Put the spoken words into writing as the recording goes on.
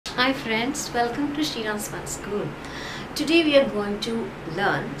Hi friends, welcome to Shriram's Fun School. Today we are going to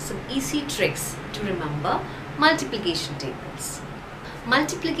learn some easy tricks to remember multiplication tables.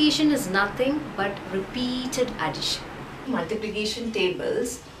 Multiplication is nothing but repeated addition. Multiplication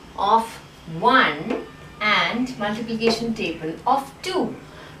tables of 1 and multiplication table of 2.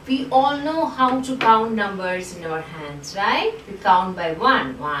 We all know how to count numbers in our hands, right? We count by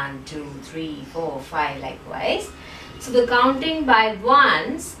 1, 1, 2, 3, 4, 5 likewise. So the counting by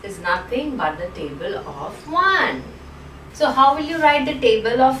ones is nothing but the table of 1. So how will you write the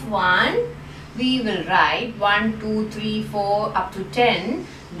table of 1? We will write 1, 2, 3, 4 up to 10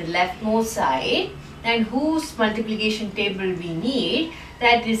 in the leftmost side, and whose multiplication table we need,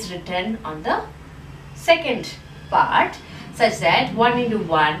 that is written on the second part, such that 1 into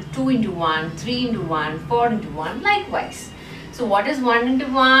 1, 2 into 1, 3 into 1, 4 into 1 likewise. So what is 1 into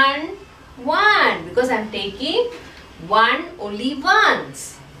 1? 1, because I am taking 1 only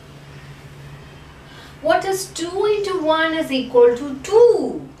once. What is 2 into 1 is equal to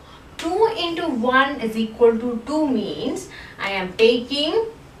 2? 2 into 1 is equal to 2 means I am taking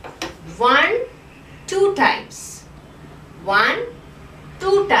 1 2 times. 1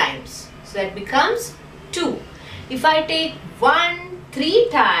 2 times. So that becomes 2. If I take 1 3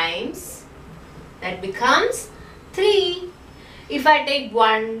 times, that becomes 3. If I take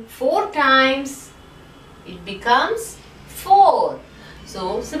 1 4 times, it becomes 4.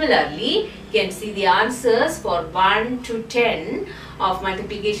 So similarly, you can see the answers for 1 to 10 of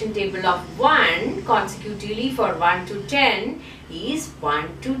multiplication table of 1 consecutively for 1 to 10 is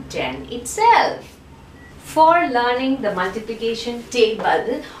 1 to 10 itself. For learning the multiplication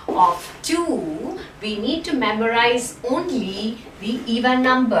table of 2, we need to memorize only the even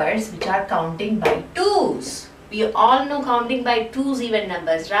numbers which are counting by 2's. We all know counting by 2's even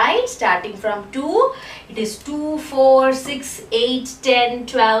numbers, right? Starting from 2, it is 2, 4, 6, 8, 10,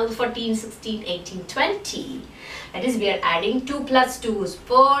 12, 14, 16, 18, 20. That is, we are adding 2 plus 2 is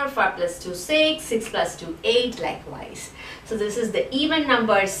 4, 4 plus 2 6, 6 plus 2 8 likewise. So this is the even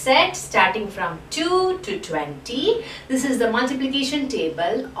number set starting from 2 to 20. This is the multiplication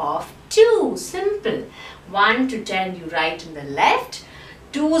table of 2. Simple. 1 to 10 you write in the left.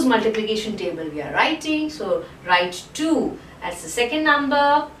 2's multiplication table we are writing. So write 2 as the second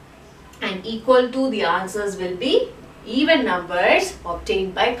number, and equal to, the answers will be even numbers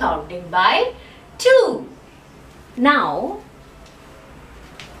obtained by counting by 2. Now,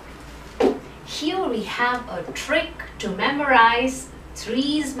 here we have a trick to memorize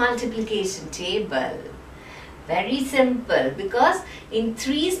 3's multiplication table. Very simple, because in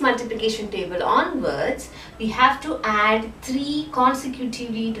 3's multiplication table onwards, we have to add 3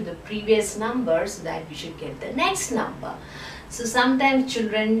 consecutively to the previous number so that we should get the next number. So sometimes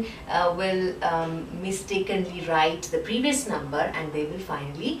children will mistakenly write the previous number, and they will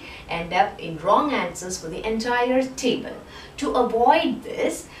finally end up in wrong answers for the entire table. To avoid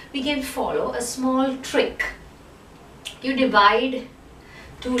this, we can follow a small trick. You divide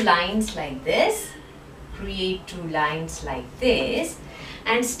 2 lines like this, create 2 lines like this,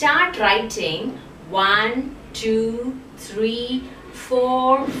 and start writing 1, 2, 3,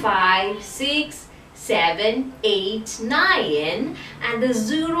 4, 5, 6, 7, 8, 9 and the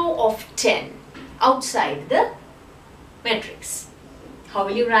 0 of 10 outside the matrix. How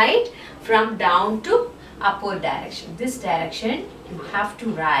will you write? From down to upward direction. This direction you have to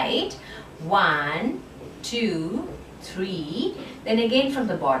write 1, 2, 3, then again from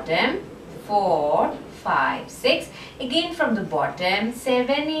the bottom 4, 5, 6, again from the bottom 7,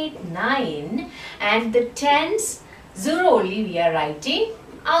 8, 9, and the 10's 0 only we are writing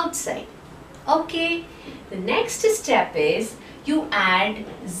outside. Okay, the next step is you add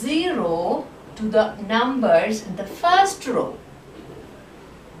 0 to the numbers in the first row.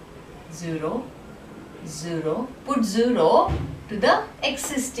 0, 0, put 0 to the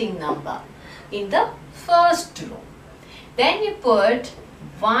existing number in the first row. Then you put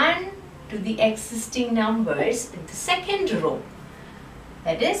 1 to the existing numbers in the second row.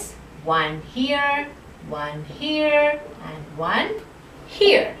 That is 1 here, 1 here and 1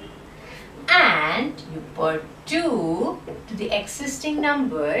 here. And you put 2 to the existing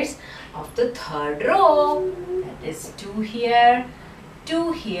numbers of the third row. That is 2 here,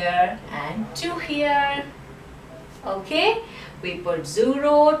 2 here and 2 here. Okay, we put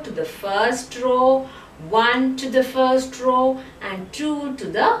 0 to the first row, 1 to the first row and 2 to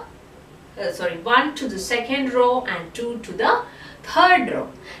the 1 to the second row and 2 to the third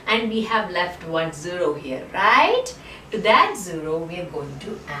row, and we have left 1 0 here, right? To that 0 we are going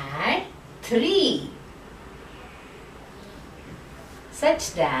to add 3,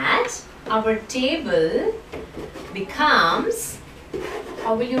 such that our table becomes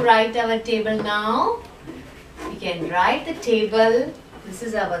How will you write our table now? We can write the table. This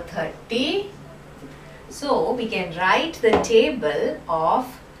is our 30. So we can write the table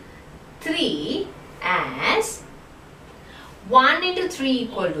of 3 as 1 into 3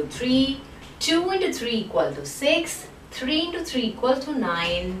 equal to 3, 2 into 3 equal to 6, 3 into 3 equal to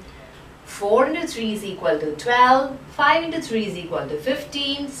 9, 4 into 3 is equal to 12, 5 into 3 is equal to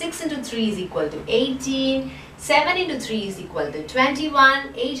 15, 6 into 3 is equal to 18, 7 into 3 is equal to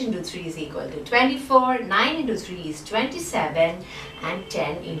 21, 8 into 3 is equal to 24, 9 into 3 is 27 and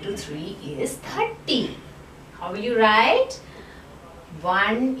 10 into 3 is 30. How will you write?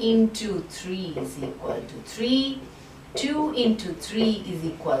 1 into 3 is equal to 3, 2 into 3 is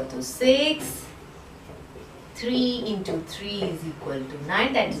equal to 6, 3 into 3 is equal to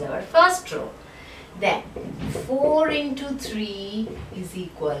 9, that is our first row. Then 4 into 3 is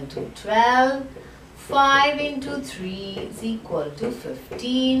equal to 12, 5 into 3 is equal to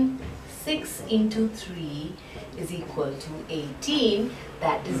 15, 6 into 3 is equal to 18,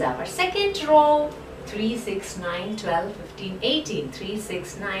 that is our second row. 3, 6, 9, 12, 15, 18. 3,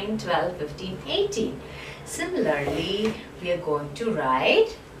 6, 9, 12, 15, 18. Similarly, we are going to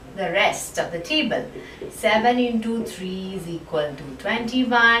write the rest of the table. 7 into 3 is equal to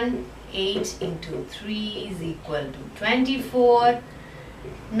 21. 8 into 3 is equal to 24.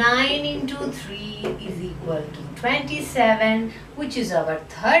 9 into 3 is equal to 27, which is our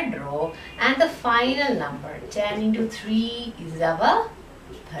third row. And the final number, 10 into 3 is our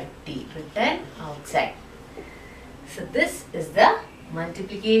 30 written outside. So this is the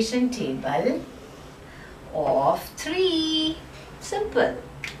multiplication table of 3. Simple.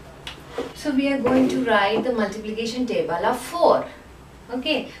 So we are going to write the multiplication table of 4.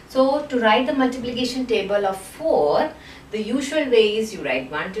 Okay, so to write the multiplication table of 4, the usual way is you write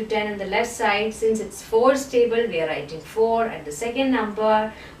 1 to 10 on the left side. Since it's 4's table, we are writing 4 and the second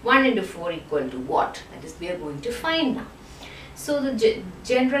number. 1 into 4 equal to what? That is, we are going to find now. So the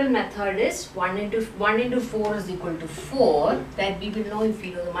general method is 1 into 4 is equal to 4. That we will know if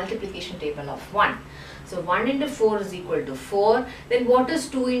we know the multiplication table of 1. So 1 into 4 is equal to 4. Then what is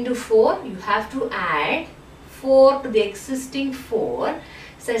 2 into 4? You have to add 4 to the existing 4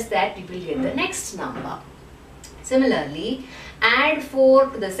 such that we will get the next number. Similarly, add 4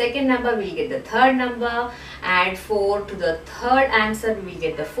 to the second number, we will get the third number. Add 4 to the third answer, we will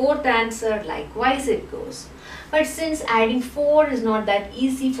get the fourth answer. Likewise it goes. But since adding 4 is not that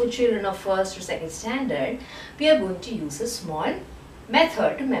easy for children of first or second standard, we are going to use a small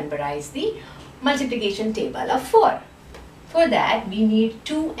method to memorize the multiplication table of 4. For that, we need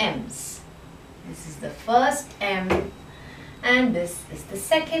 2 m's. This is the first m and this is the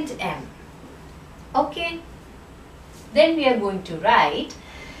second m. Okay. Then we are going to write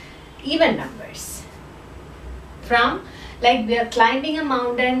even numbers. From, like we are climbing a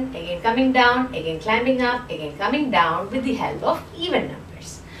mountain, again coming down, again climbing up, again coming down with the help of even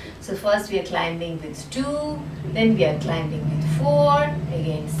numbers. So first we are climbing with 2, then we are climbing with 4,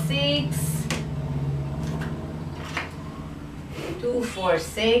 again 6, 2, 4,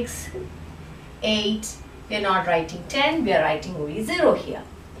 6, 8. We are not writing 10, we are writing only 0 here.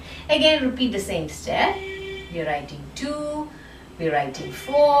 Again repeat the same step. We are writing 2, we are writing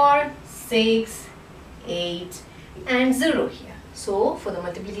 4, 6, 8 and 0 here. So for the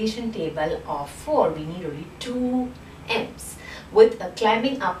multiplication table of 4, we need only 2 m's with a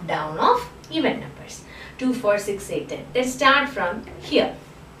climbing up down of even numbers. 2, 4, 6, 8, 10. Let's start from here.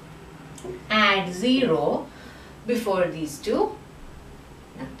 Add 0 before these two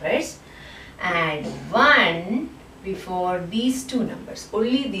numbers. Add 1 before these two numbers.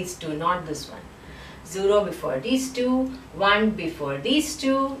 Only these two, not this one. 0 before these two, 1 before these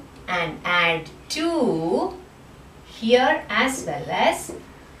two, and add 2 here as well as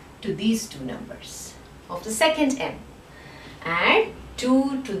to these two numbers of the second m. Add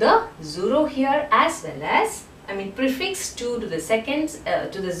 2 to the 0 here as well as, prefix 2 to the second,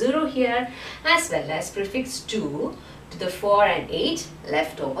 to the 0 here as well as prefix 2 to the 4 and 8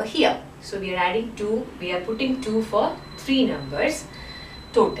 left over here. So we are adding 2, we are putting 2 for 3 numbers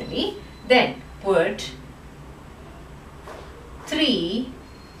totally. Then put 3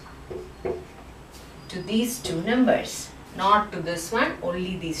 to these two numbers, not to this one,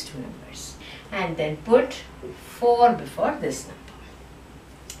 only these two numbers. And then put 4 before this number.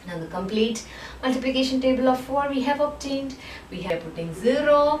 Now the complete multiplication table of 4 we have obtained. We are putting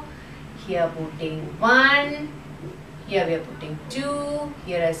 0, here putting 1, here we are putting 2,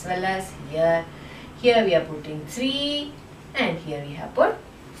 here as well as here. Here we are putting 3 and here we have put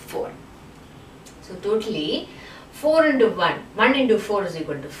 4. So totally 4 into 1, 1 into 4 is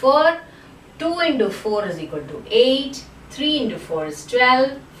equal to 4, 2 into 4 is equal to 8, 3 into 4 is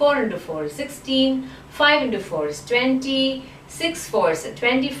 12, 4 into 4 is 16, 5 into 4 is 20, 6 4s are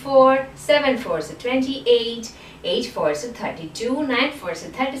 24, 7 4s are 28, 8 4s are 32, 9 4s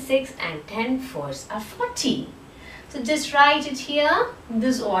are 36 and 10 4s are 40. So just write it here in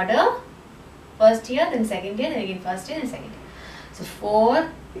this order. First here, then second here, then again first here and second here. So 4,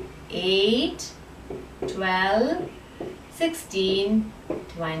 8, 12, 16,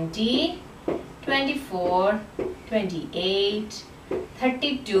 20, 24, 28,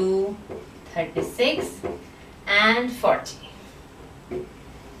 32, 36 and 40.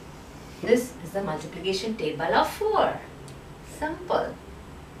 This is the multiplication table of 4. Simple.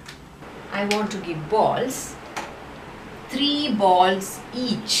 I want to give balls, 3 balls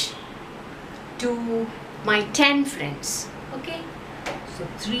each to my 10 friends. Okay. So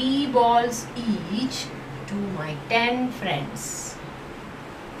 3 balls each to my 10 friends.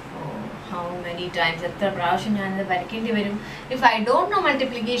 Oh, how many times? If I don't know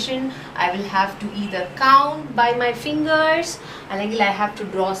multiplication, I will have to either count by my fingers, or I have to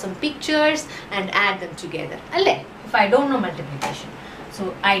draw some pictures and add them together. If I don't know multiplication.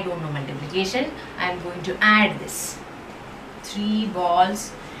 So I don't know multiplication. I am going to add this. 3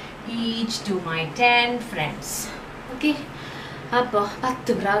 balls each to my 10 friends. Okay. അപ്പോൾ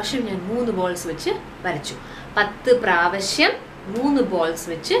 10 പ്രാവശ്യം ഞാൻ 3 balls വെച്ച് വരച്ചു. 10 പ്രാവശ്യം 3 balls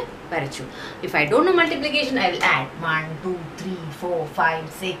വെച്ച് വരച്ചു. If I don't know multiplication, I will add 1, 2, 3, 4, 5,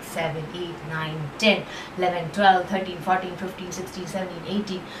 6, 7, 8, 9, 10, 11, 12, 13, 14, 15, 16, 17,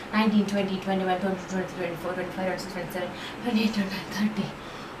 18, 19, 20, 21, 22, 23, 24, 25, 26, 27, 28, 29, 30.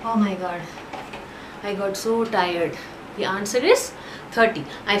 Oh my God. I got so tired. The answer is 30.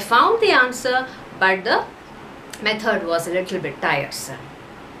 I found the answer, but the method was a little bit tiresome.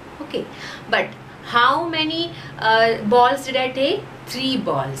 Okay, but how many balls did I take? 3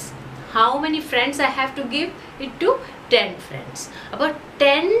 balls. How many friends I have to give it to? 10 friends. About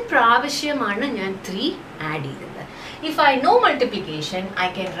 10 pravashyamana njan 3 add cheythattu. If I know multiplication, I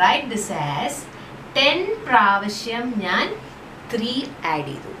can write this as 10 pravashyam njan 3 add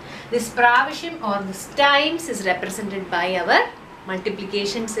cheythu. This pravashyam or this times is represented by our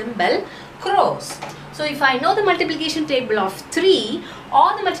multiplication symbol cross. So if I know the multiplication table of 3 or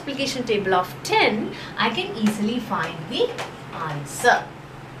the multiplication table of 10, I can easily find the answer.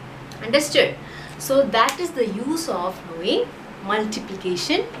 Understood? So that is the use of knowing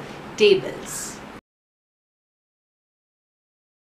multiplication tables.